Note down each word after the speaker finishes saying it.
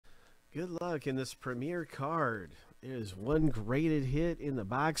Good luck in this premier card. There's one graded hit in the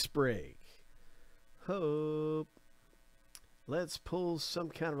box break. Hope. Let's pull some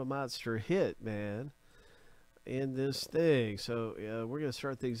kind of a monster hit, man, in this thing. So we're going to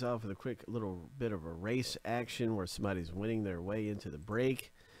start things off with a quick little bit of a race action where somebody's winning their way into the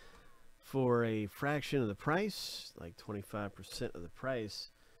break for a fraction of the price, like 25% of the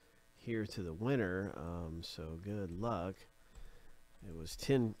price here to the winner. So good luck. It was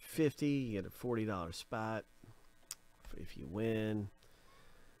 $10.50. You get a $40 spot if you win.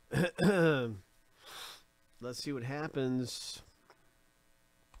 Let's see what happens.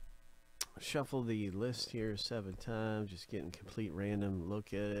 Shuffle the list here 7 times. Just getting complete random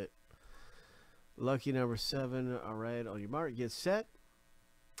look at it. Lucky number 7. All right, on your mark, get set.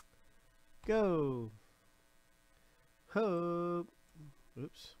 Go. Hope.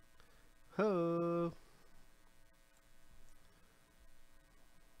 Oops. Hope.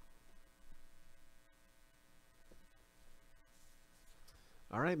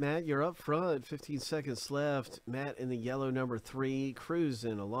 All right, Matt, you're up front. 15 seconds left. Matt in the yellow number 3,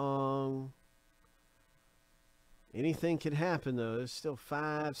 cruising along. Anything can happen, though. There's still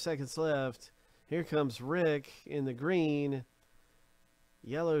 5 seconds left. Here comes Rick in the green.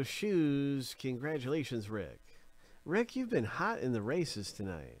 Yellow shoes. Congratulations, Rick. Rick, you've been hot in the races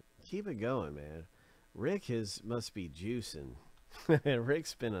tonight. Keep it going, man. Rick must be juicing.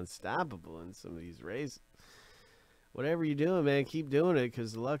 Rick's been unstoppable in some of these races. Whatever you're doing, man, keep doing it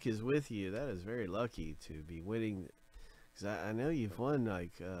because luck is with you. That is very lucky to be winning. Because I know you've won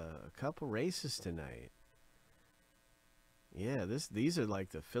like a couple races tonight. Yeah, these are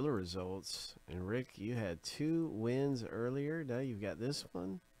like the filler results. And Rick, you had 2 wins earlier. Now you've got this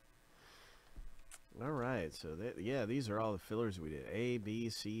one. All right, so yeah, these are all the fillers we did. A, B,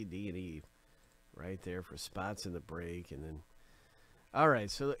 C, D, and E, right there for spots in the break, and then. All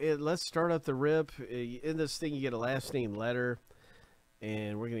right, so let's start up the rip. In this thing, you get a last name letter,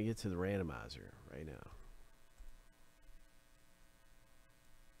 and we're going to get to the randomizer right now.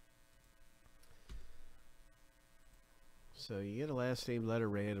 So you get a last name letter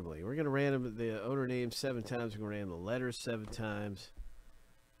randomly. We're going to random the owner name 7 times. We're going to random the letters 7 times.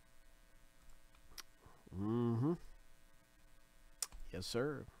 Yes,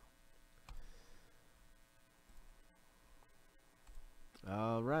 sir.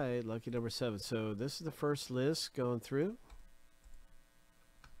 All right, lucky number 7. So this is the first list going through.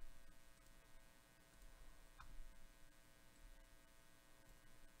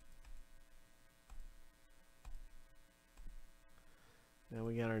 Now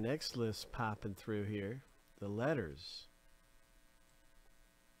we got our next list popping through here. The letters.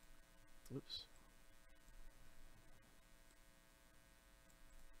 Oops.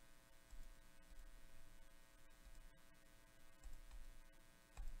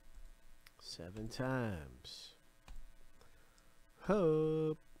 Seven times.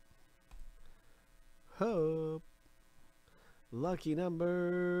 Hope. Hope. Lucky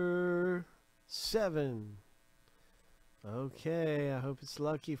number 7. Okay, I hope it's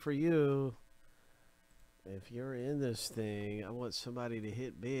lucky for you. If you're in this thing, I want somebody to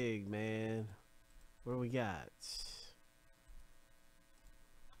hit big, man. What do we got?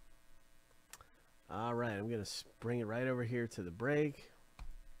 All right, I'm going to bring it right over here to the break.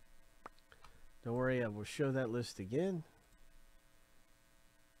 Don't worry, I will show that list again.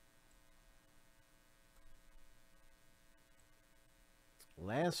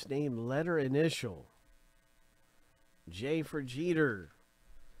 Last name, letter, initial. J for Jeter.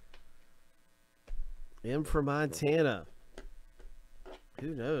 M for Montana.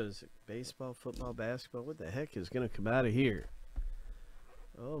 Who knows? Baseball, football, basketball. What the heck is going to come out of here?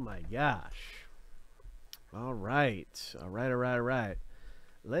 Oh, my gosh. All right. All right, all right, all right.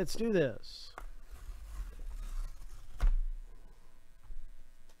 Let's do this.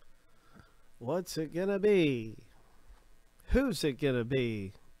 What's it going to be? Who's it going to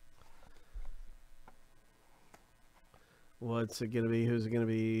be? What's it going to be? Who's it going to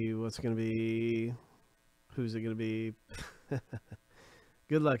be? What's it going to be? Who's it going to be?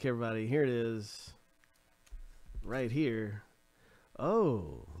 Good luck, everybody. Here it is. Right here.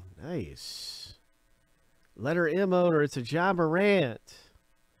 Oh, nice. Letter M owner. It's a John Morant.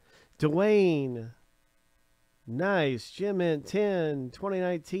 Dwayne. Nice. Jim Mint 10.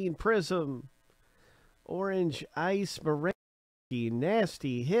 2019 Prism. Orange Ice Morant.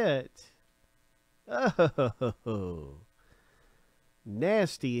 Nasty hit. Oh.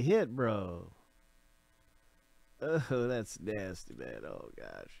 Nasty hit, bro. Oh, that's nasty, man. Oh,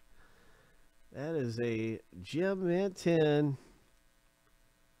 gosh. That is a Jim Mint 10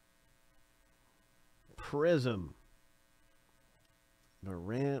 Prism.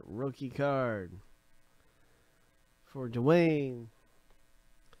 Morant rookie card for Dwayne.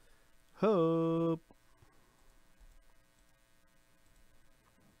 Hope.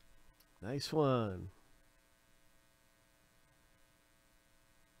 Nice one.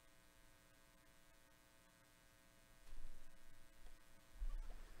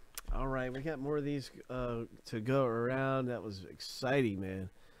 All right, we got more of these to go around. That was exciting, man.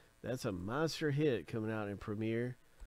 That's a monster hit coming out in Premiere.